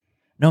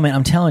No, man,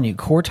 I'm telling you,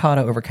 cortado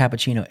over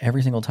cappuccino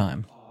every single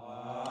time.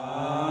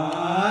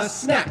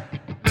 Snap.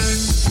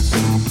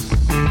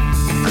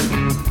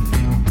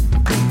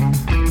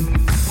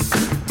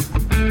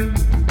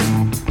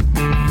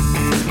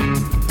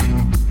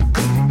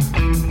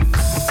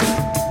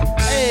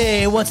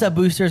 Hey, what's up,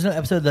 boosters? Another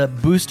episode of the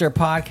Booster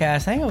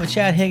Podcast. Hanging out with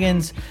Chad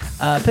Higgins,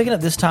 picking up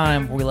this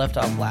time where we left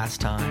off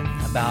last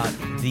time about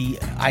the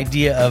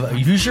idea of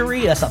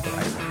usury. That's not the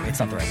right word. It's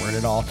not the right word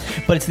at all.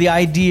 But it's the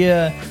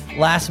idea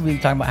last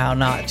week talking about how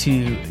not to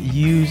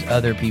use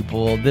other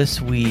people. This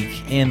week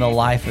in the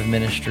life of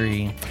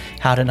ministry,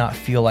 how to not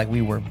feel like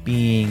we were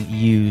being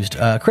used.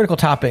 Critical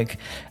topic,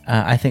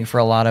 I think, for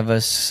a lot of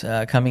us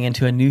coming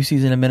into a new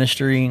season of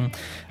ministry.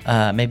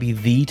 Maybe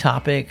the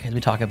topic as we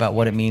talk about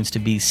what it means to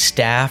be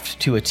staffed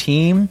to a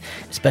team,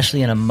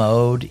 especially in a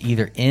mode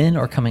either in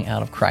or coming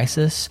out of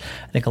crisis.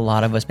 I think a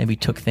lot of us maybe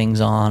took things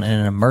on in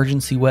an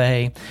emergency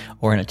way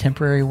or in a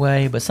temporary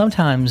way, but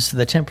sometimes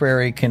the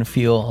temporary can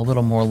feel a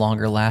little more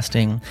longer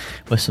lasting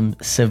with some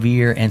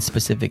severe and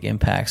specific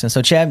impacts. And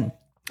so, Chad,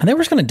 I think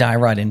we're just going to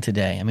dive right in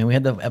today. I mean, we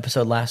had the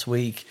episode last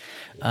week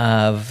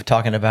of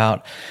talking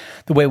about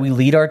the way we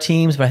lead our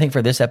teams, but I think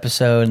for this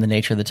episode and the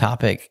nature of the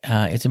topic,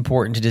 it's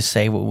important to just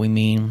say what we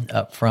mean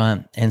up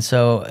front. And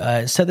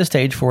so set the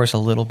stage for us a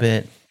little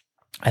bit.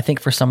 I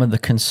think for some of the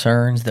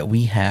concerns that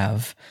we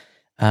have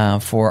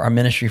for our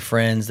ministry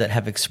friends that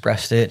have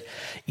expressed it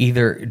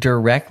either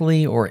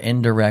directly or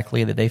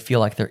indirectly, that they feel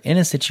like they're in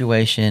a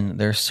situation,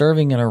 they're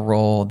serving in a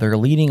role, they're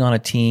leading on a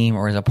team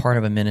or as a part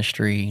of a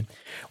ministry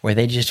where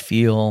they just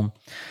feel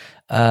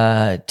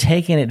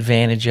taken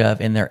advantage of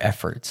in their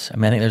efforts. I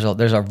mean, I think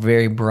there's a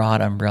very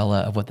broad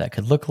umbrella of what that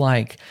could look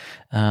like.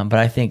 But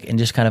I think in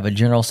just kind of a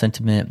general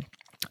sentiment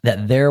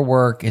that their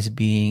work is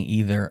being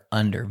either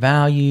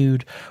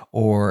undervalued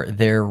or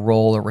their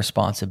role or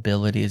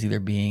responsibility is either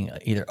being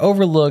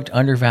overlooked,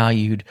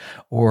 undervalued,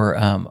 or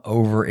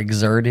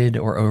overexerted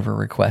or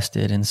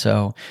over-requested. And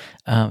so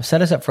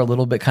set us up for a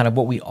little bit kind of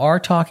what we are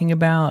talking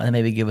about and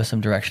maybe give us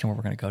some direction where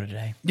we're going to go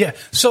today. Yeah.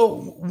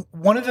 So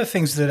one of the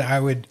things that I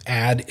would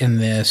add in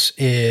this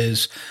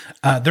is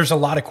there's a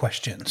lot of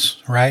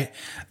questions, right?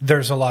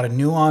 There's a lot of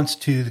nuance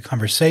to the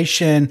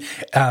conversation.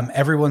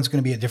 Everyone's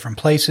going to be at different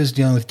places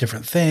dealing with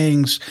different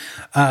things.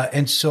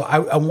 And so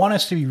I want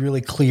us to be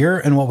really clear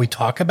in what we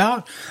talk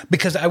about,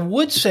 because I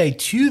would say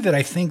too that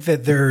I think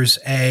that there's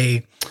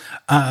a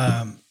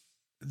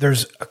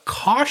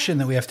caution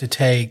that we have to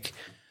take,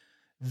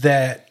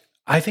 that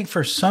I think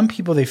for some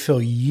people they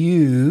feel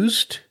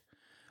used,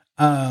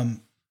 when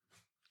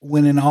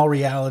in all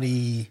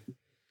reality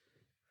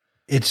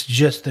it's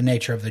just the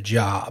nature of the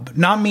job.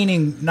 Not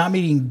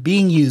meaning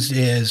being used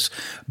is,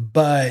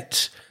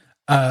 but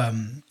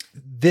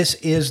this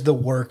is the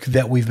work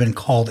that we've been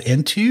called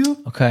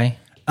into. Okay.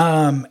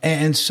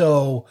 And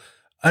so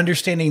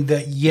understanding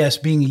that, yes,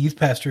 being a youth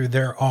pastor,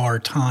 there are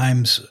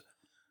times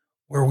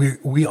where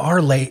we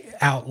are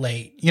out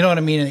late. You know what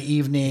I mean? In the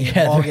evening,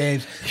 ball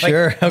games.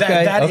 Sure. Like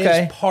Okay. That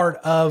okay. is part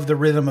of the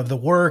rhythm of the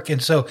work. And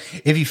so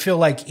if you feel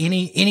like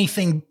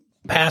anything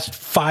past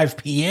 5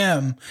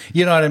 p.m.,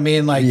 you know what I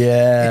mean? Like,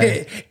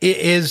 it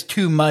is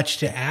too much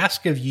to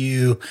ask of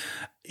you.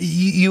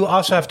 You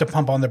also have to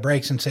pump on the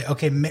brakes and say,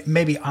 okay,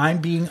 maybe I'm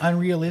being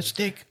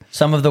unrealistic.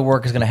 Some of the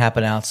work is going to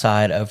happen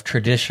outside of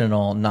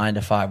traditional 9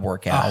 to 5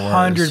 work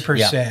hours.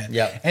 100%.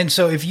 Yeah. And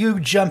so if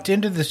you jumped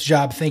into this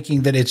job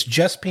thinking that it's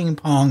just ping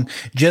pong,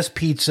 just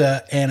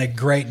pizza, and a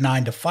great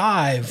 9 to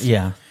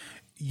 5,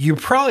 you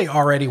probably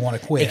already want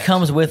to quit. It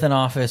comes with an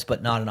office,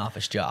 but not an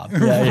office job.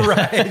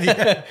 Right.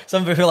 Yeah.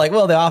 Some people feel like,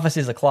 well, the office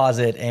is a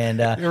closet,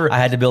 and I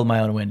had to build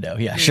my own window.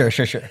 Yeah, sure.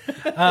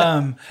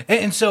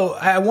 And so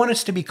I want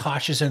us to be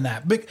cautious in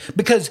that,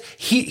 because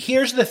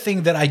here's the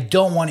thing that I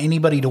don't want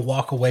anybody to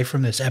walk away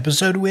from this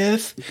episode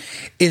with,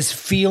 is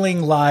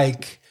feeling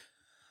like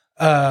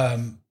I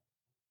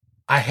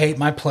hate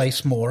my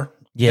place more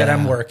that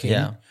I'm working.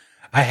 Yeah.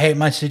 I hate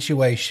my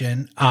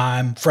situation.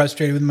 I'm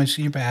frustrated with my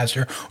senior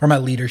pastor or my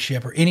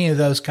leadership or any of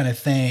those kind of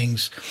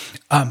things.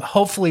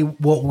 Hopefully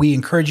what we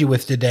encourage you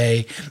with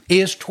today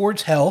is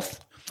towards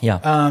health.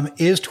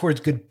 Is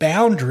towards good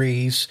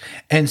boundaries.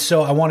 And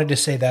so I wanted to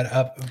say that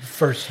up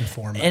first and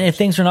foremost. And if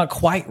things are not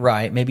quite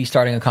right, maybe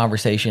starting a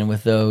conversation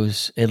with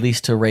those, at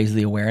least to raise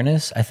the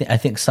awareness. I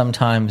think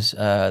sometimes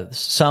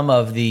some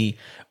of the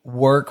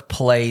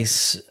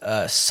workplace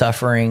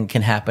suffering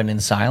can happen in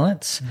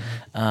silence,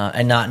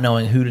 and not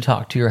knowing who to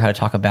talk to or how to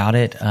talk about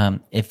it.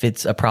 If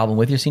it's a problem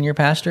with your senior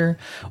pastor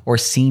or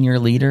senior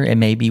leader, it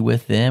may be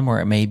with them, or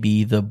it may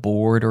be the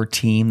board or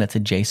team that's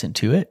adjacent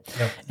to it.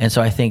 Yep. And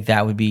so I think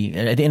that would be,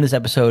 at the end of this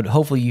episode,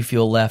 hopefully you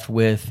feel left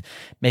with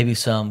maybe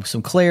some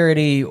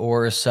clarity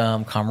or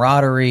some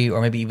camaraderie,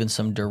 or maybe even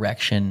some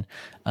direction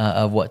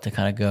of what to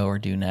kind of go or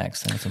do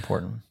next. And it's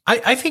important.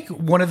 I think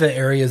one of the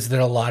areas that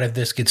a lot of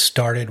this gets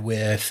started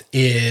with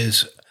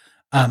is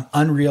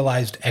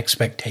unrealized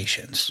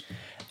expectations.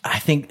 I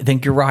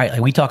think you're right.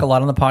 Like, we talk a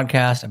lot on the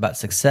podcast about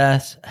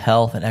success,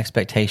 health, and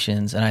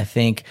expectations. And I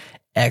think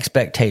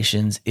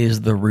expectations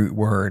is the root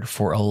word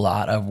for a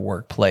lot of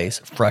workplace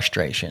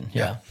frustration.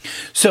 Yeah.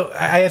 So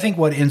I think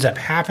what ends up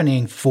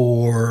happening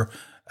for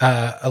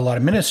a lot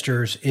of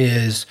ministers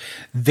is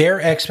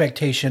their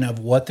expectation of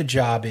what the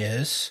job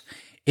is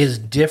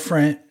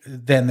different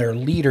than their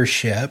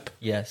leadership.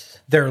 Yes.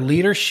 Their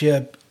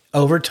leadership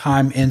over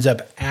time ends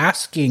up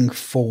asking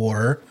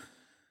for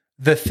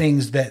the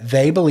things that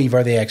they believe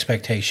are the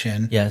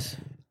expectation. Yes.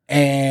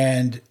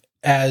 And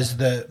as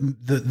the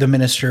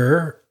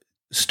minister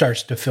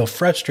starts to feel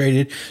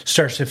frustrated,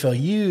 starts to feel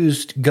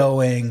used,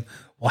 going,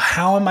 well,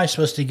 how am I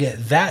supposed to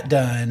get that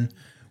done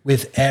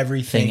with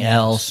everything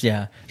else?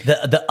 Yeah.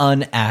 The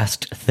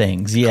unasked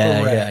things.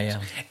 Yeah.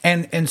 Correct.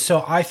 Yeah. And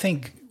so I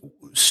think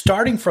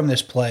starting from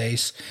this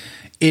place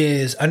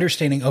is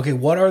understanding, okay,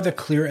 what are the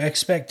clear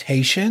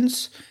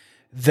expectations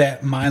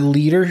that my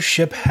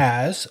leadership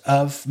has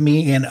of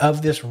me and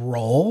of this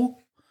role?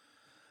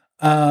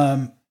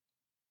 And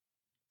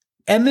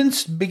then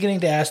beginning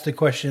to ask the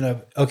question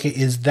of, okay,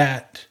 is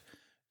that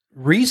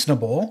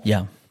reasonable?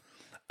 Yeah.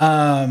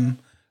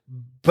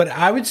 But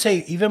I would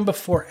say even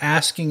before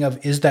asking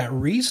of, is that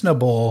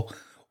reasonable?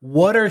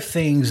 What are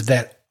things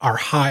that are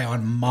high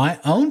on my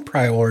own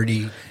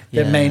priority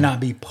that may not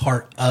be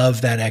part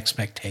of that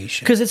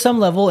expectation? Because at some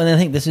level, and I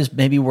think this is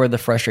maybe where the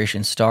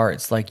frustration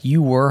starts, like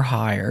you were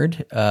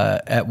hired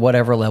at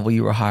whatever level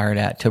you were hired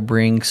at to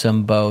bring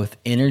some both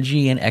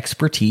energy and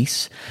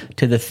expertise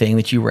to the thing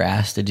that you were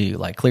asked to do.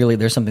 Like clearly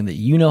there's something that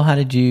you know how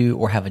to do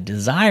or have a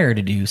desire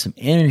to do, some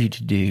energy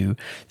to do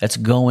that's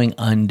going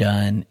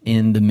undone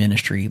in the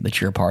ministry that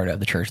you're a part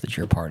of, the church that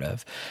you're a part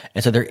of.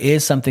 And so there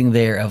is something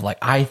there of like,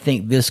 I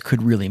think this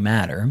could really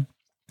matter.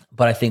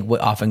 But I think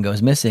what often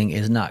goes missing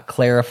is not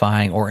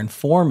clarifying or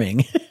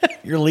informing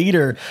your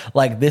leader.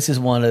 Like, this is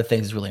one of the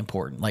things that's really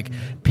important. Like,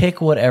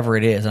 pick whatever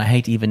it is. And I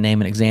hate to even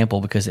name an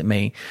example because it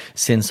may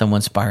send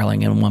someone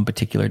spiraling in one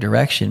particular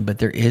direction. But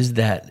there is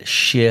that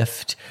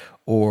shift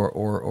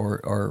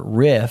or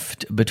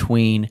rift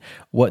between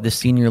what the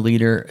senior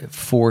leader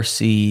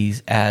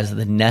foresees as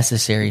the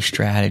necessary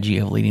strategy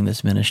of leading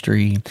this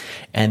ministry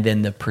and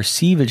then the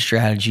perceived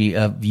strategy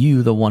of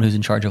you, the one who's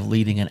in charge of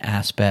leading an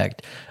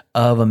aspect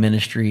of a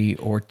ministry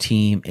or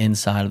team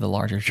inside of the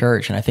larger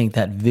church. And I think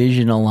that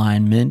vision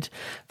alignment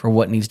for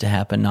what needs to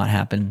happen, not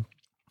happen,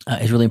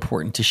 is really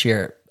important to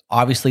share.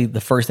 Obviously,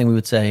 the first thing we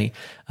would say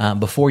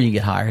before you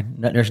get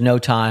hired, there's no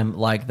time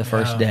like the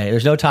first day.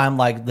 There's no time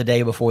like the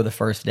day before the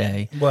first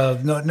day. Well,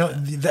 no,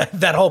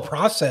 that whole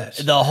process,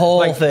 the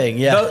whole thing,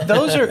 yeah.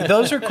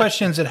 Those are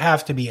questions that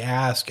have to be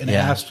asked and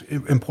asked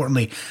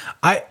importantly.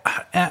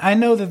 I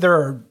know that there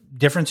are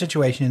different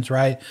situations,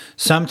 right?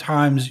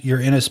 Sometimes you're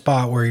in a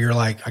spot where you're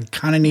like, I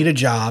kind of need a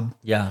job.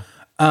 Yeah.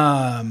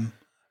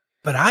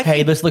 But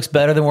this looks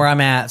better than where I'm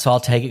at, so I'll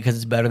take it because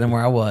it's better than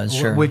where I was.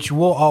 Sure. Which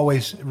will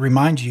always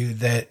remind you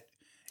that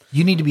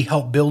you need to be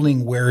help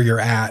building where you're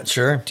at.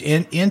 Sure.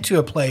 Into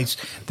a place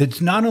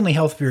that's not only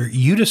healthy for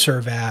you to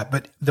serve at,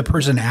 but the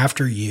person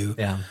after you.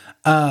 Yeah.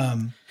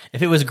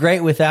 If it was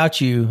great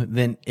without you,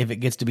 then if it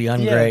gets to be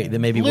ungreat,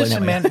 then maybe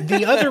listen, man.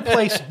 The other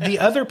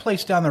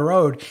place down the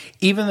road,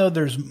 even though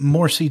there's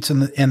more seats in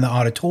the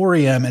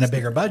auditorium and a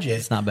bigger budget,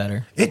 it's not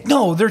better.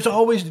 There's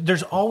always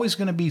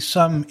going to be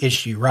some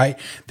issue, right?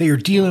 That you're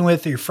dealing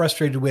with, that you're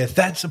frustrated with.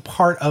 That's a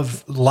part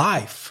of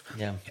life.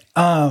 Yeah.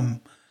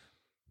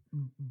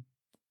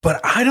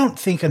 But I don't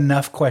think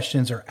enough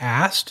questions are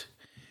asked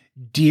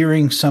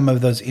during some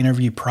of those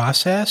interview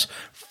process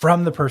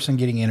from the person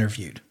getting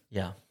interviewed.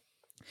 Yeah.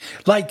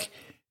 Like,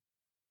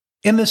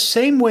 in the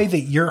same way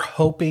that you're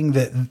hoping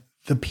that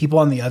the people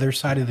on the other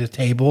side of the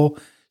table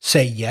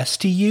say yes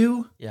to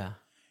you,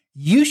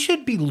 you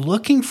should be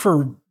looking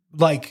for,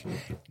 like,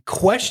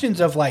 questions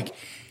of, like,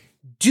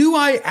 do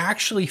I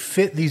actually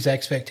fit these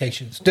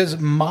expectations? Does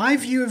my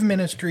view of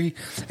ministry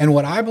and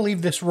what I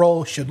believe this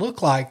role should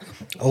look like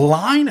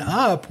line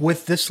up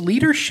with this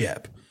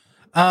leadership?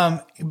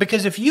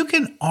 Because if you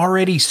can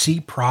already see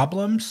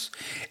problems,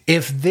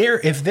 if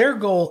their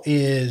goal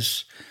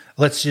is,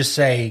 let's just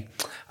say,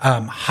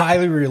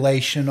 highly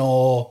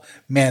relational,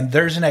 man,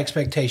 there's an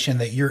expectation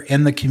that you're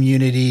in the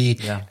community,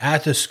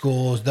 at the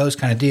schools, those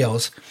kind of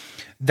deals.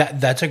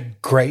 That's a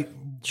great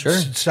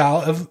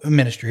style of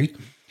ministry.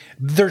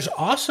 There's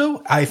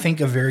also, I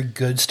think, a very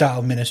good style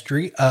of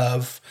ministry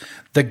of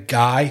the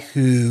guy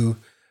who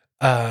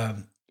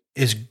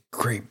is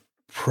great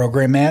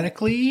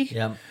programmatically.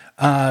 Yeah.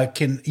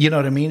 Can, you know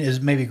what I mean,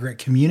 is maybe a great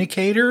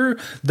communicator,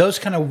 those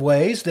kind of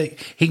ways that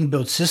he can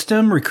build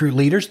system, recruit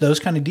leaders, those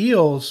kind of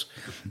deals.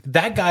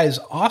 That guy is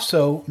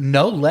also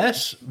no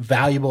less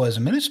valuable as a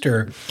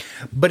minister.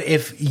 But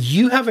if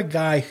you have a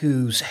guy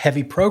who's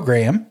heavy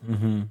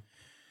program,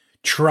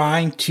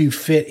 trying to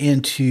fit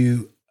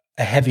into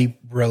a heavy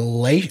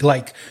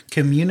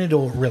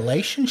communal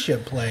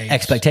relationship place,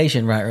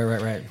 expectation,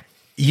 right.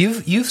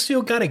 You've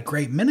still got a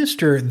great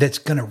minister that's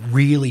going to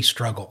really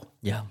struggle.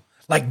 Yeah.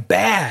 Like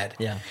bad.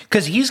 Yeah.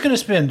 Because he's going to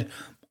spend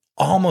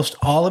almost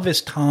all of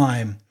his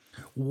time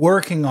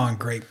working on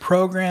great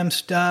program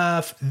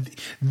stuff,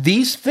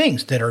 these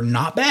things that are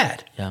not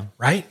bad. Yeah.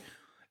 Right?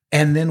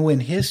 And then when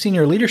his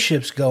senior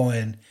leadership's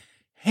going,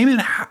 hey man,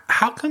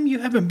 how come you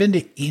haven't been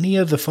to any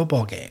of the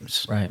football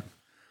games? Right.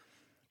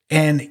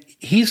 And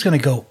he's going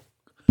to go,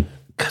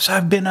 because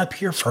I've been up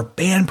here for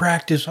band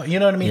practice. You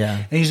know what I mean? Yeah.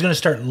 And he's going to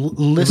start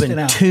listing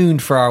out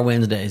tuned for our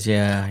Wednesdays.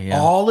 Yeah.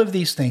 all of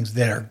these things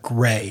that are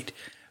great,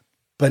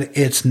 but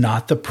it's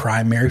not the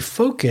primary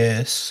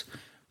focus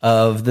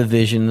of the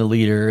vision, the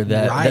leader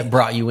that Right.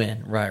 brought you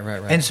in. Right.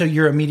 And so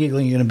you're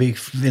immediately going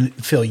to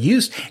feel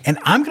used. And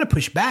I'm going to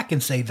push back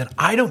and say that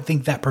I don't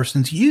think that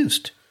person's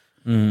used.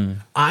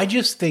 I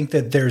just think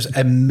that there's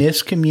a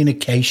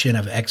miscommunication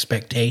of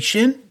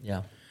expectation.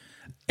 Yeah.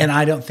 And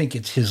I don't think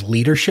it's his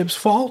leadership's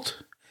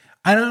fault.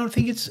 I don't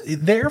think it's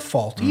their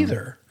fault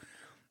either.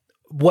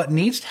 What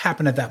needs to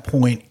happen at that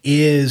point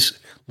is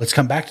let's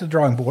come back to the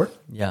drawing board.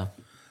 Yeah.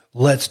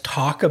 Let's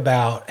talk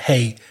about,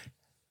 hey,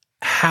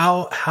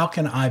 how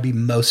can I be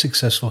most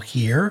successful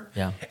here?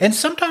 Yeah. And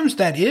sometimes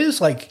that is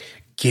like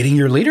getting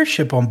your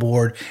leadership on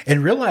board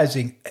and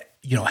realizing,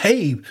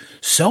 hey,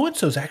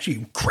 so-and-so's actually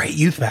a great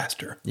youth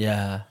pastor.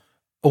 Yeah.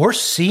 Or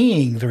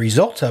seeing the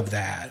results of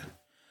that,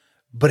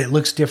 but it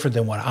looks different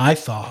than what I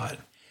thought.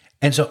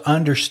 And so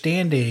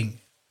understanding,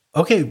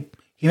 okay,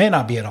 he may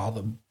not be at all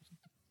the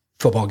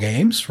football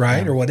games,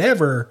 right? Or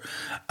whatever.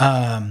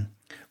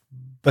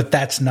 But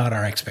that's not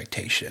our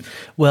expectation.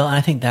 Well,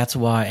 I think that's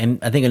why, and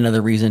I think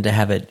another reason to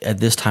have it at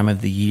this time of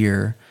the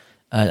year,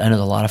 I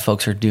know a lot of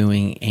folks are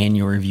doing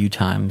annual review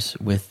times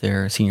with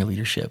their senior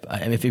leadership.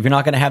 If you're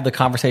not going to have the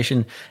conversation,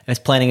 and it's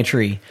planting a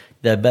tree,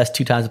 the best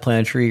 2 times to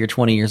plant a tree are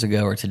 20 years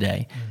ago or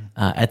today.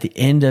 At the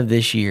end of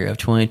this year of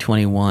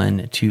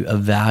 2021, to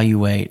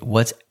evaluate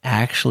what's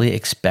actually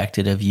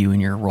expected of you in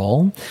your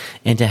role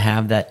and to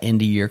have that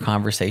end of year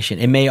conversation.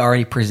 It may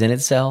already present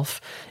itself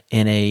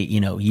in a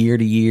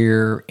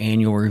year-to-year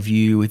annual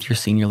review with your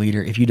senior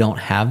leader. If you don't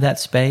have that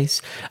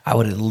space, I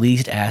would at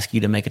least ask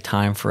you to make a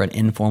time for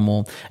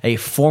a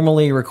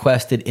formally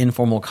requested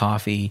informal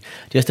coffee,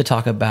 just to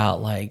talk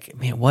about like,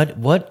 man,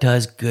 what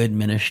does good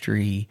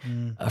ministry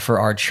for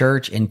our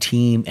church and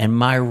team and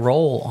my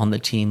role on the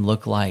team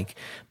look like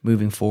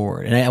moving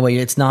forward? And that way,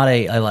 it's not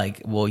a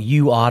like, well,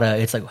 you oughta.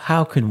 It's like,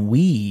 how can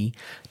we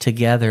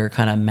together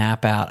kind of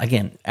map out,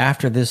 again,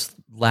 after this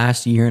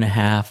last year and a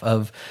half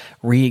of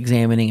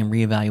re-examining and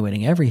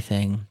reevaluating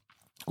everything,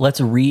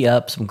 let's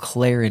re-up some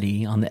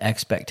clarity on the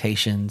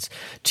expectations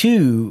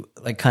to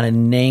like kind of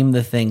name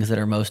the things that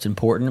are most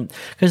important,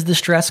 because the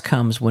stress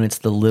comes when it's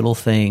the little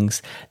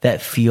things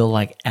that feel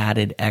like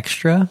added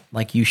extra,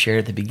 like you shared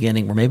at the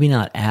beginning, were maybe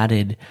not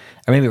added,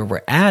 or maybe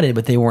were added,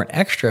 but they weren't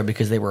extra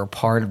because they were a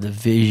part of the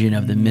vision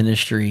of the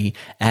ministry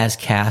as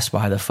cast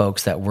by the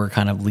folks that were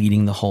kind of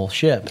leading the whole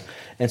ship.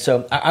 And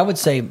so I would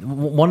say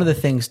one of the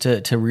things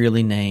to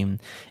really name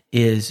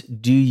is,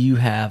 do you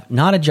have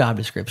not a job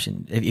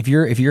description? If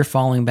you're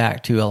falling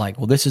back to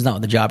this is not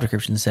what the job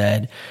description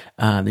said,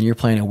 then you're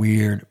playing a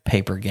weird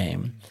paper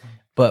game.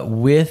 But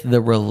with the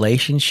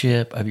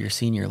relationship of your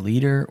senior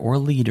leader or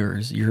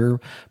leaders, your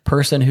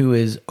person who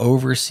is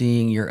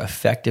overseeing your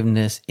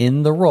effectiveness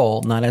in the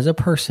role, not as a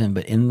person,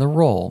 but in the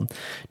role,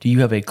 do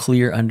you have a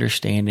clear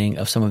understanding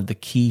of some of the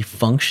key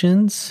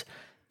functions,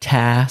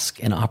 tasks,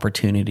 and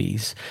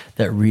opportunities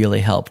that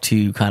really help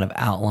to kind of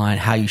outline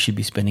how you should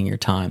be spending your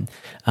time?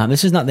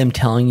 This is not them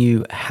telling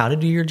you how to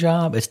do your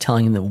job. It's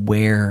telling you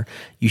where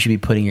you should be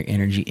putting your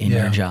energy in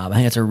your job. I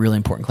think that's a really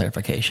important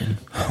clarification.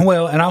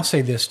 Well, and I'll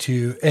say this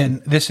too,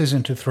 and this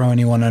isn't to throw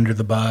anyone under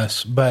the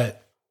bus,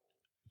 but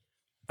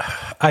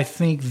I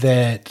think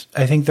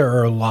there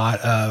are a lot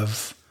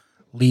of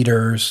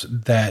leaders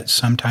that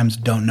sometimes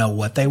don't know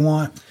what they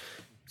want.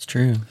 It's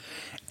true.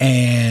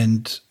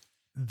 And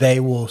they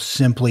will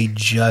simply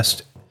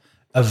just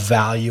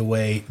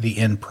evaluate the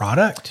end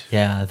product.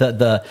 Yeah.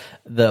 The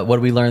what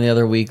did we learn the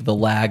other week? The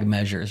lag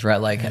measures,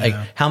 right? Like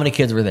how many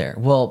kids were there?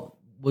 Well,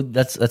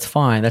 that's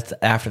fine. That's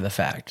after the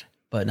fact,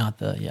 but not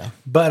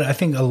But I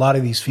think a lot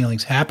of these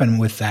feelings happen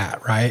with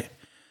that, right?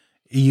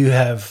 You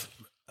have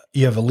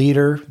a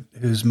leader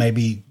who's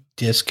maybe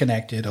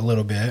disconnected a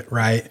little bit,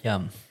 right?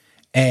 Yeah.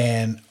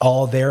 And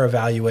all they're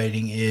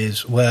evaluating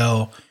is,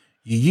 well,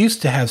 you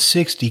used to have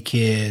 60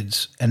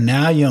 kids and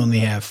now you only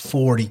have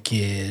 40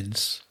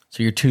 kids.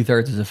 So you're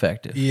 2/3 as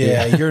effective.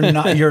 Yeah.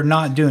 you're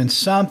not doing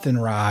something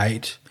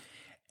right.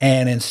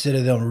 And instead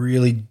of them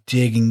really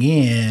digging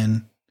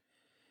in,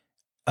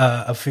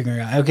 of figuring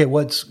out, okay,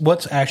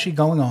 what's actually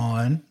going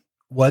on,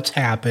 what's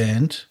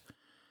happened,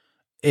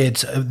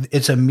 it's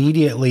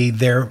immediately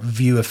their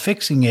view of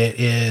fixing it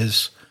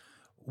is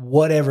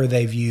whatever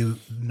they view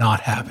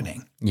not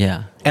happening.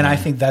 Yeah. And I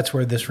think that's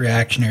where this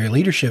reactionary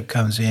leadership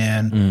comes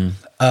in,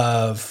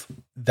 of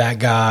that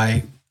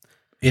guy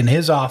in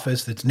his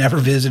office that's never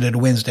visited a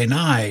Wednesday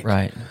night,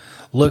 right,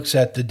 looks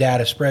at the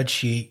data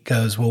spreadsheet,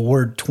 goes, well,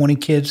 we're 20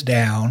 kids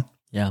down.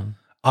 Yeah.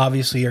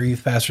 Obviously our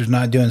youth pastor's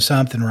not doing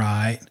something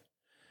right.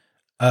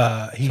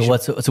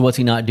 What's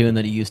he not doing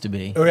that he used to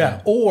be?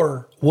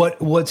 Or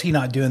what's he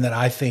not doing that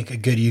I think a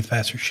good youth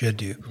pastor should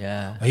do?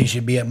 Yeah. He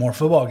should be at more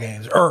football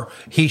games, or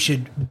he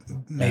should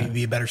maybe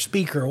be a better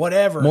speaker or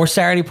whatever. More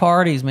Saturday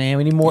parties, man.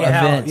 We need more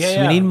events.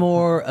 We need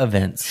more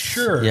events.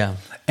 Sure. Yeah.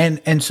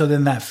 And so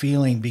then that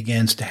feeling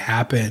begins to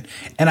happen.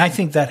 And I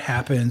think that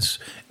happens.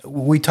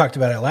 We talked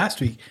about it last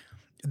week.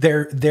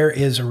 There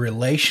is a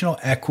relational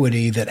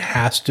equity that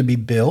has to be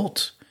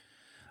built.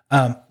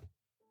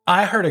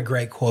 I heard a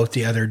great quote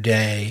the other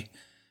day,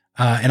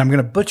 and I'm going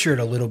to butcher it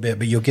a little bit,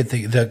 but you'll get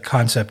the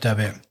concept of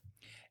it.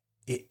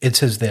 It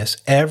says this: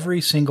 every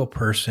single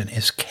person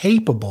is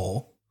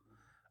capable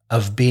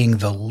of being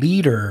the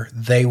leader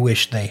they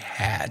wish they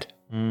had.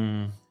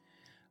 And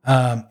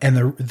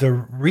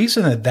the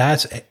reason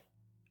that's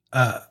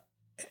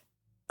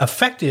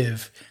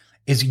effective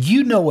is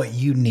you know what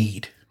you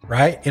need,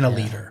 right, in a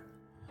leader.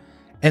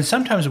 And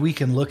sometimes we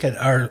can look at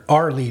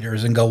our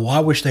leaders and go, well, I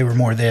wish they were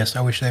more this.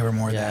 I wish they were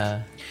more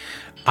that.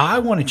 I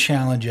want to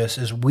challenge us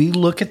as we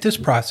look at this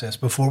process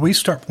before we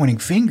start pointing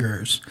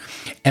fingers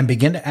and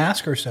begin to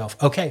ask ourselves,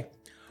 okay,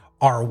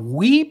 are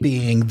we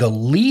being the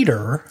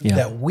leader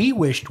that we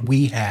wished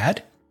we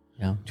had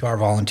to our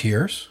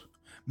volunteers,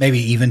 maybe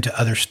even to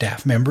other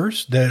staff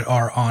members that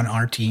are on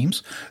our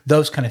teams,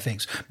 those kind of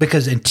things?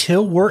 Because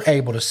until we're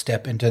able to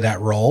step into that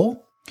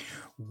role,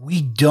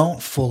 we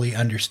don't fully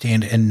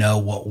understand and know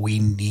what we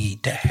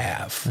need to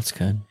have. That's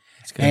good.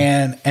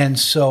 And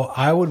so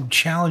I would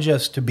challenge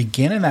us to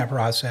begin in that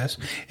process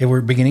if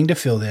we're beginning to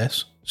feel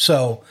this.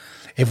 So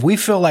if we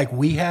feel like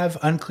we have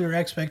unclear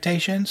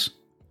expectations,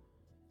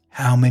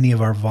 how many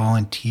of our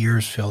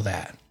volunteers feel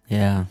that?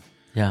 Yeah.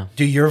 Yeah.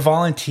 Do your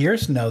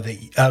volunteers know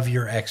of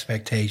your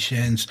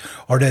expectations,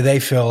 or do they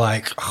feel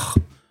like, oh,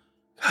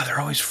 God,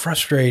 they're always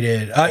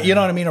frustrated, you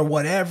know what I mean, or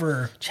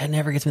whatever. Chad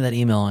never gets me that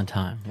email on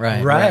time.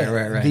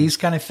 Right. These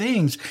kind of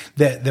things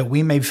that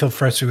we may feel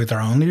frustrated with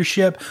our own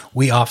leadership,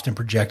 we often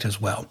project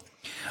as well.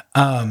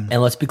 And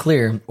let's be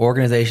clear,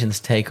 organizations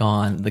take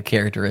on the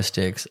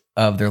characteristics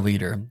of their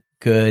leader,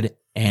 good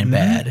and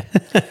bad.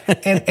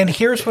 and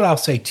here's what I'll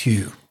say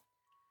too: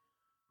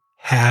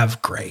 have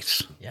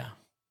grace. Yeah.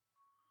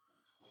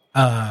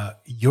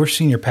 Your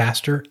senior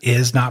pastor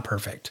is not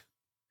perfect,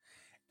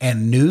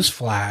 and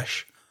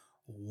newsflash.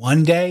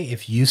 One day,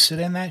 if you sit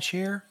in that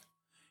chair,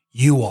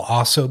 you will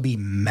also be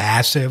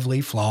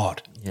massively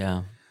flawed.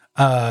 Yeah.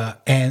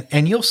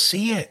 And you'll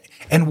see it.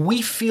 And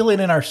we feel it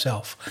in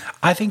ourselves.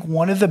 I think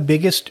one of the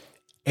biggest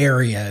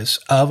areas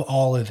of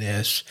all of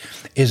this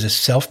is a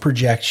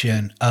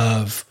self-projection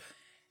of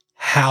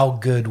how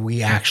good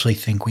we actually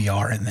think we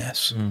are in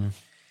this.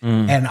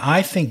 And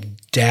I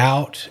think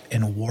doubt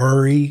and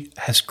worry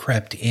has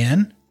crept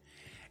in.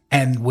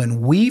 And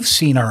when we've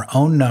seen our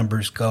own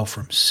numbers go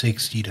from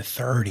 60 to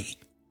 30,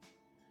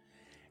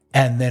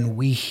 and then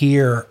we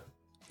hear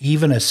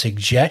even a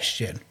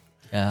suggestion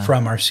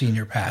from our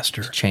senior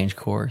pastor to change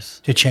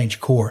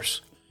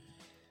course,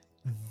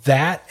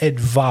 that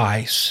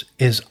advice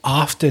is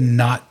often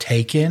not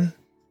taken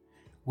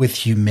with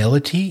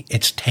humility.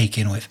 It's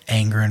taken with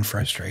anger and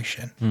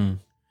frustration.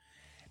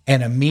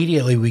 And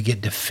immediately we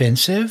get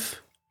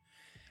defensive.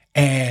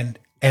 And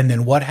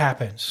then what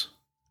happens?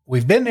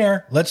 We've been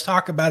there. Let's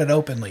talk about it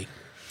openly.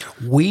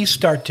 We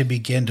start to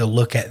begin to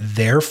look at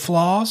their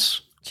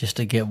flaws. Just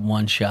to get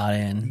one shot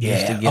in. Yeah.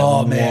 Just to get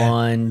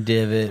one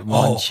divot,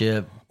 one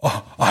chip.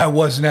 Oh, I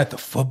wasn't at the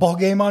football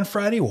game on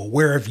Friday. Well,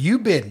 where have you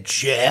been,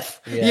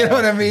 Jeff? Yeah, you know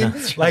what I mean?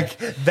 Like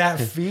that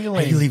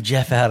feeling. How you leave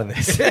Jeff out of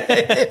this?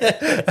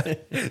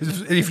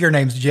 If your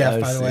name's Jeff,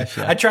 by the way.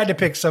 I tried to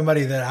pick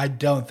somebody that I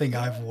don't think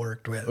I've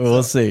worked with.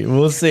 We'll see.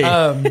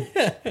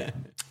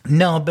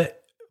 No,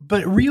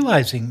 but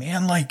realizing,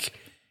 man, like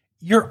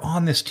you're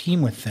on this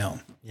team with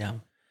them. Yeah.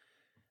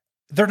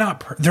 They're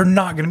not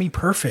going to be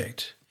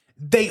perfect.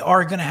 They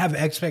are going to have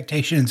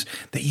expectations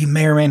that you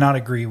may or may not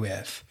agree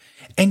with.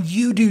 And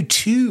you do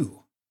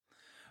too.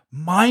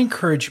 My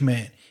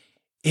encouragement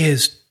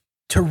is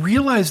to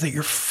realize that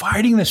you're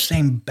fighting the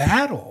same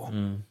battle.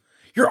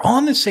 You're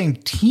on the same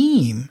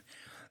team.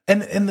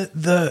 And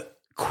the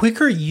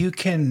quicker you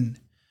can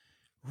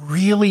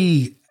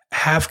really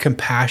have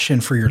compassion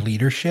for your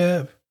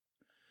leadership,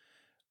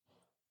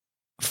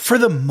 for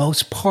the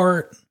most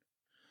part,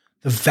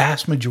 the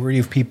vast majority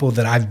of people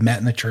that I've met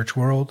in the church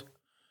world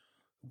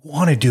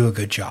want to do a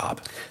good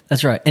job.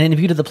 That's right. And if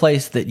you get to the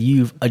place that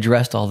you've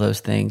addressed all those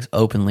things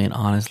openly and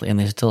honestly, and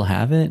they still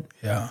haven't,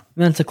 then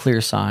it's a clear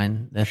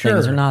sign that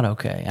things are not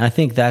okay. And I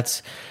think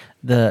that's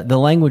the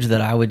language that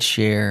I would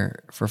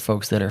share for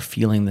folks that are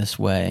feeling this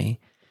way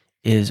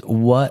is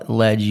what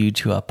led you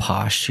to a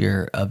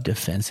posture of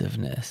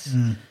defensiveness.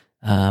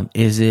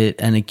 Is it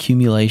an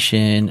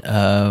accumulation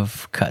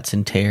of cuts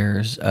and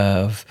tears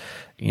of,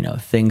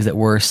 things that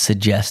were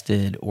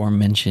suggested or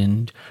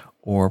mentioned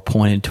or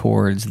pointed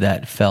towards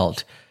that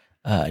felt,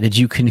 did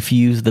you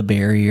confuse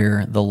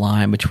the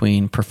line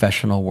between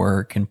professional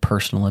work and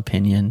personal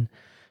opinion?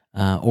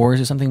 Or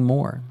is it something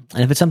more?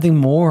 And if it's something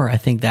more, I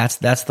think that's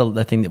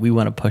the thing that we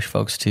want to push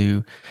folks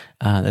to,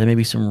 that there may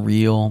be some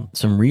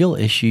real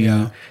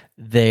issue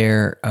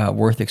they're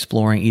worth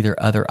exploring either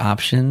other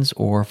options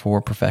or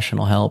for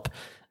professional help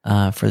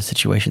for the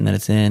situation that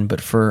it's in. But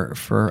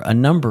for a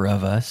number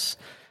of us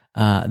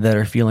that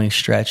are feeling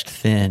stretched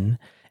thin,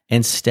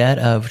 instead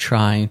of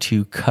trying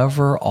to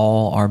cover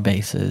all our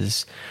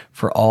bases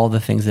for all the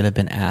things that have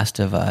been asked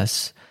of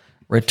us,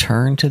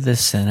 return to the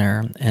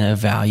center and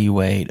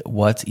evaluate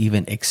what's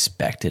even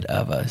expected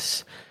of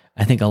us.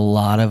 I think a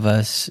lot of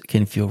us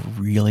can feel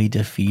really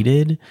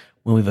defeated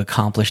when we've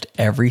accomplished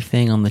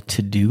everything on the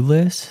to-do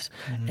list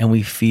and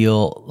we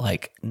feel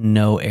like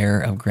no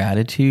air of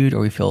gratitude, or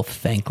we feel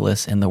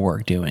thankless in the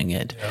work doing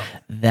it. Yeah.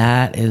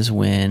 That is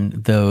when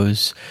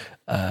those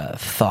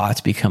thoughts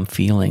become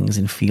feelings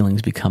and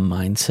feelings become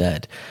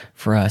mindset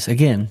for us.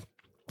 Again,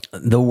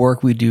 the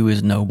work we do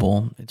is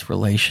noble, it's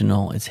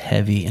relational, it's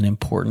heavy and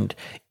important,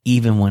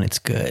 even when it's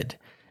good.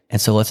 And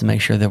so let's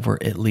make sure that we're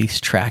at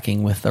least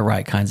tracking with the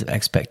right kinds of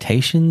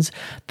expectations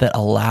that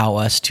allow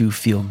us to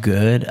feel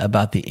good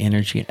about the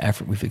energy and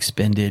effort we've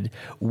expended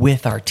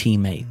with our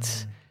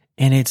teammates.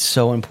 And it's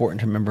so important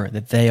to remember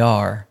that they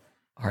are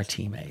our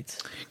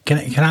teammates.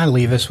 Can I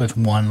leave us with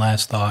one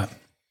last thought?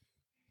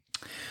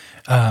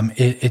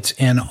 It's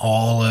in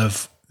all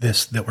of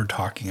this that we're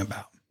talking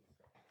about.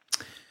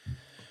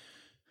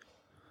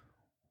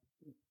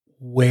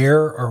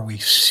 Where are we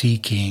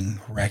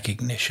seeking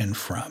recognition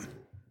from?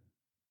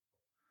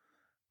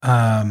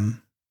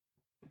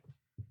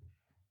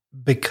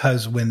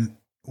 Because when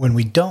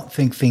we don't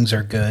think things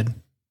are good,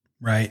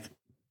 right,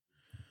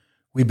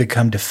 we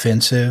become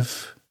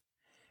defensive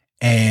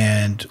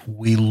and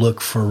we look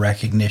for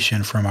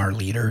recognition from our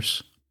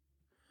leaders.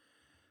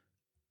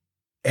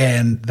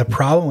 And the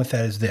problem with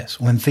that is this: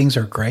 when things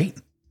are great,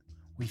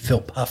 we feel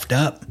puffed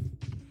up.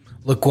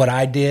 Look what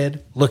I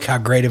did. Look how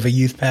great of a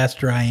youth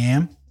pastor I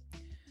am.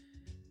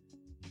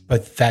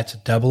 But that's a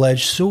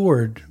double-edged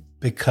sword,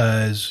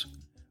 because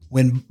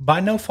when, by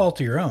no fault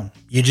of your own,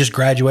 you just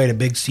graduate a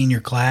big senior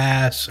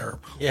class or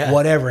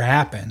whatever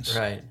happens.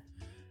 Right.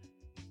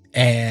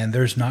 And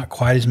there's not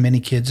quite as many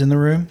kids in the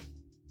room.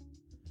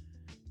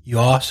 You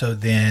also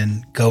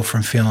then go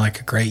from feeling like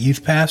a great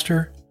youth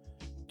pastor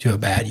to a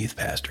bad youth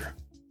pastor.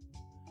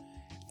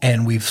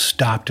 And we've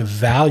stopped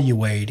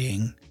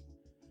evaluating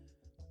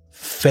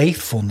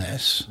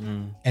faithfulness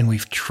and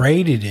we've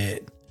traded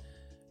it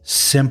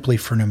simply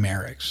for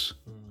numerics.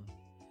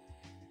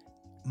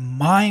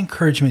 My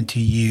encouragement to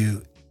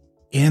you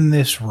in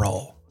this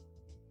role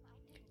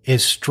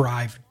is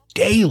strive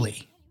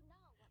daily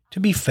to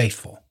be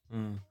faithful.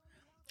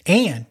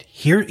 And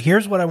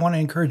here's what I want to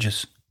encourage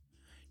us: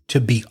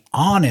 to be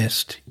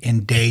honest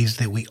in days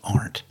that we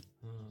aren't.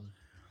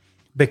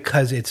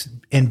 Because it's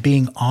in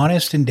being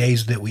honest in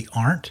days that we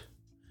aren't,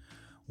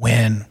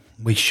 when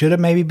we should have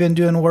maybe been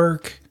doing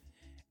work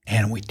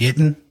and we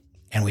didn't,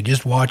 and we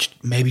just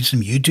watched maybe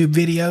some YouTube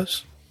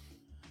videos,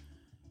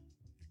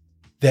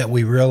 that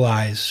we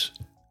realize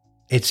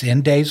it's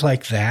in days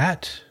like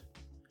that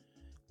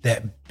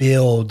that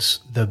builds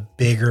the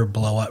bigger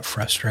blow up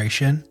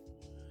frustration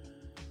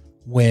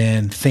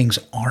when things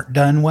aren't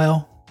done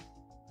well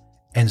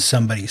and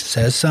somebody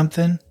says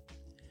something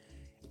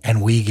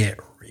and we get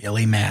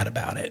really mad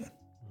about it.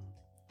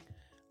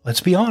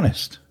 Let's be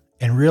honest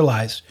and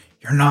realize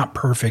you're not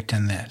perfect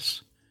in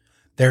this.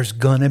 There's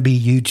gonna be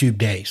YouTube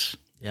days.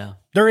 Yeah.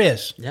 There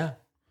is. Yeah.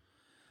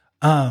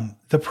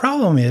 The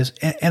problem is,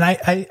 and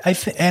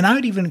I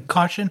would even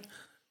caution,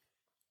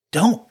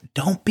 don't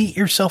beat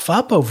yourself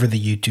up over the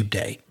YouTube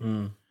day.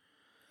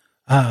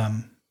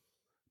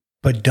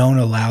 But don't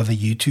allow the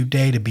YouTube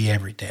day to be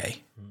every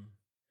day.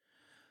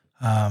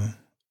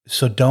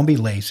 So don't be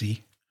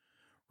lazy.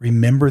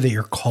 Remember that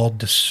you're called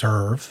to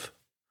serve.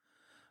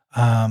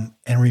 And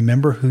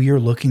remember who you're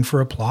looking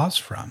for applause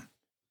from.